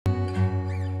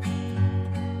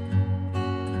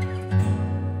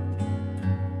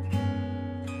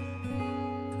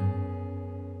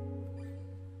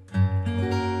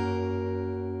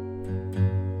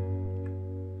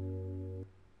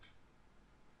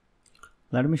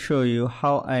Let me show you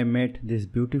how I made this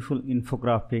beautiful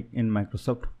infographic in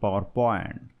Microsoft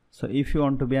PowerPoint. So if you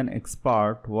want to be an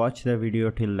expert, watch the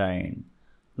video till the end.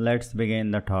 Let's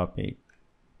begin the topic.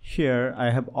 Here I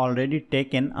have already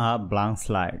taken a blank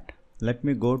slide. Let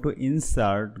me go to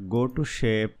Insert, go to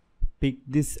Shape, pick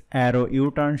this arrow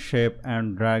U-turn shape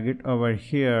and drag it over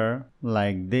here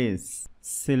like this.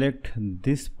 Select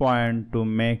this point to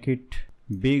make it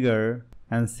bigger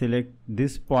and select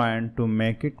this point to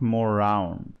make it more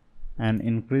round and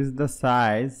increase the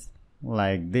size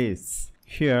like this.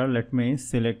 Here let me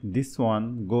select this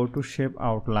one, go to shape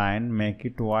outline, make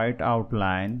it white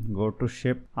outline, go to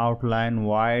shape outline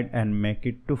wide and make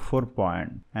it to 4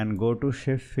 point and go to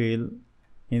shape fill,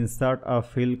 insert a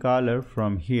fill color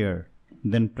from here.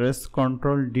 Then press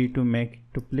Ctrl D to make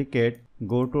it duplicate,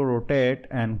 go to rotate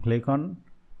and click on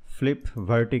flip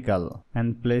vertical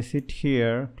and place it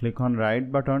here, click on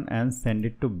right button and send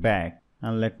it to back,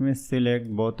 and let me select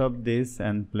both of these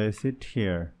and place it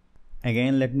here.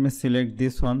 Again let me select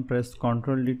this one, press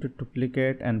Ctrl D to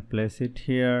duplicate and place it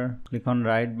here, click on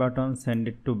right button, send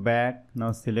it to back.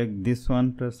 Now select this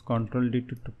one, press Ctrl D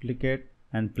to duplicate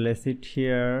and place it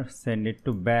here, send it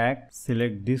to back.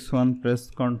 Select this one,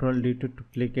 press Ctrl D to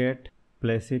duplicate,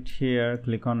 place it here,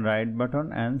 click on right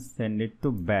button and send it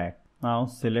to back. Now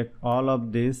select all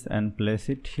of this and place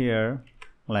it here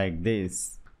like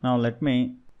this. Now let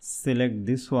me select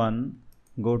this one,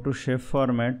 go to shape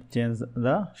format, change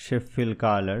the shape fill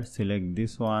color, select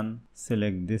this one,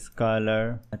 select this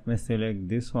color. Let me select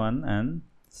this one and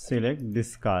select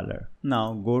this color.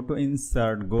 Now go to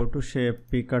Insert, go to Shape,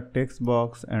 pick a text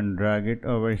box and drag it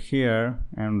over here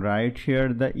and write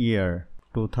here the year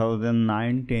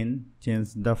 2019. Change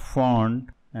the font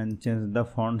and change the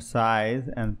font size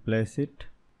and place it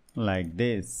like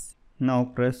this. Now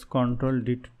press Ctrl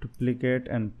D to duplicate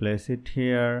and place it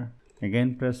here.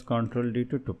 Again press Ctrl D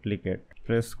to duplicate.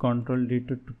 Press Ctrl D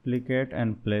to duplicate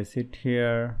and place it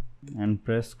here. And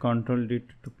press Ctrl D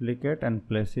to duplicate and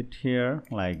place it here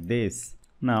like this.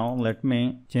 Now let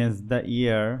me change the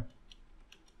year.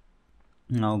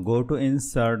 Now go to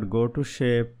Insert, go to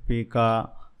Shape, pick a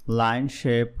line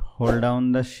shape, hold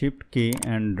down the Shift key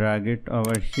and drag it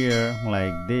over here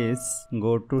like this.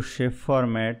 Go to Shape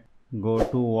Format, go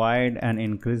to Wide and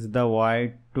increase the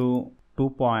wide to 2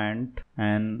 point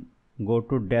and go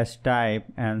to Dash Type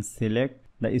and select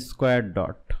the square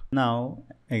dot. Now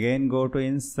again go to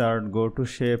Insert, go to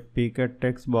Shape, pick a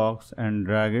text box and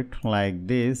drag it like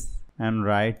this and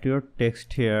write your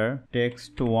text here,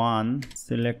 text 1.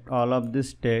 Select all of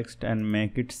this text and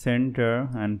make it center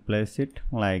and place it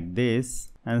like this,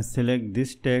 and select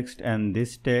this text and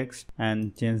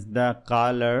change the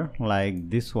color like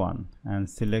this one and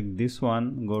select this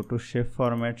one. Go to shape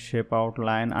format, shape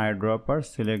outline, eyedropper,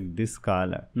 select this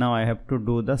color. Now I have to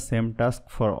do the same task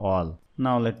for all.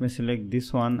 Now let me select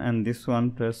this one and this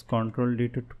one, press Ctrl D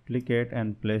to duplicate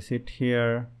and place it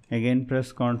here. Again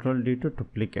press Ctrl D to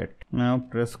duplicate. Now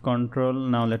press Ctrl.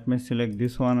 Now let me select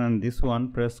this one and this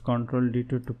one, press Ctrl D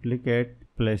to duplicate,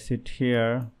 place it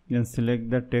here. Then select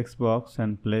the text box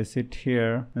and place it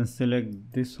here, and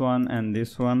select this one and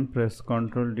this one, press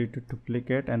Ctrl D to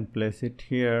duplicate and place it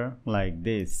here like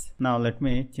this. Now let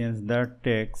me change the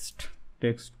text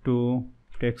 2,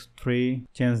 text 3,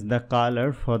 change the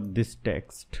color for this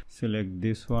text. Select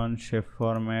this one, shape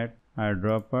format,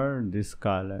 eyedropper, this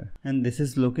color, and this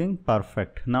is looking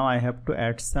perfect. Now I have to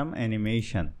add some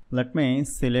animation. Let me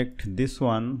select this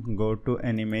one, go to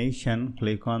animation,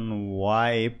 click on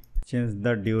wipe, change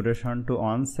the duration to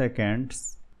 1 second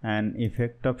and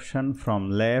effect option from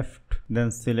left.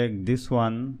 Then select this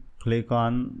one, click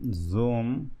on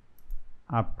zoom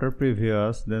after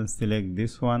previous, then select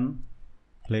this one,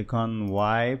 click on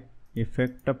wipe,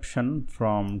 effect option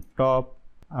from top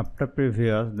after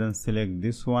previous, then select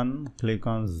this one, click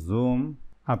on zoom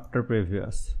after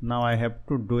previous. Now I have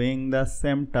to doing the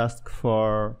same task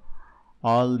for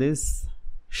all these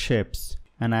shapes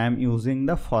and I am using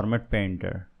the format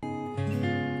painter.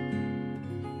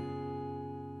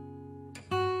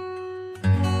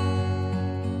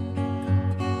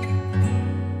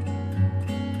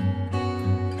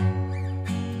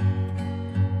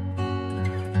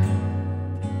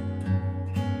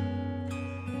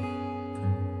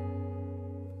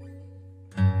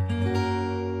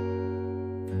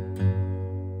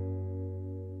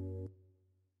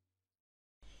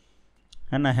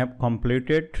 And I have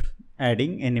completed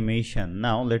adding animation.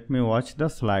 Now let me watch the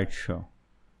slideshow.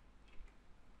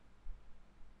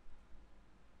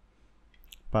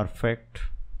 Perfect.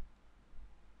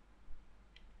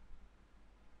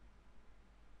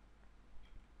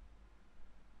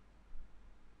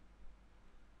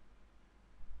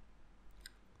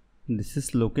 this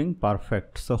is looking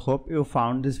perfect. So hope you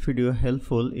found this video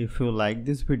helpful. If you like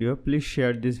this video, please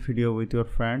share this video with your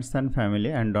friends and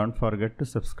family and don't forget to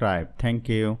subscribe. Thank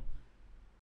you.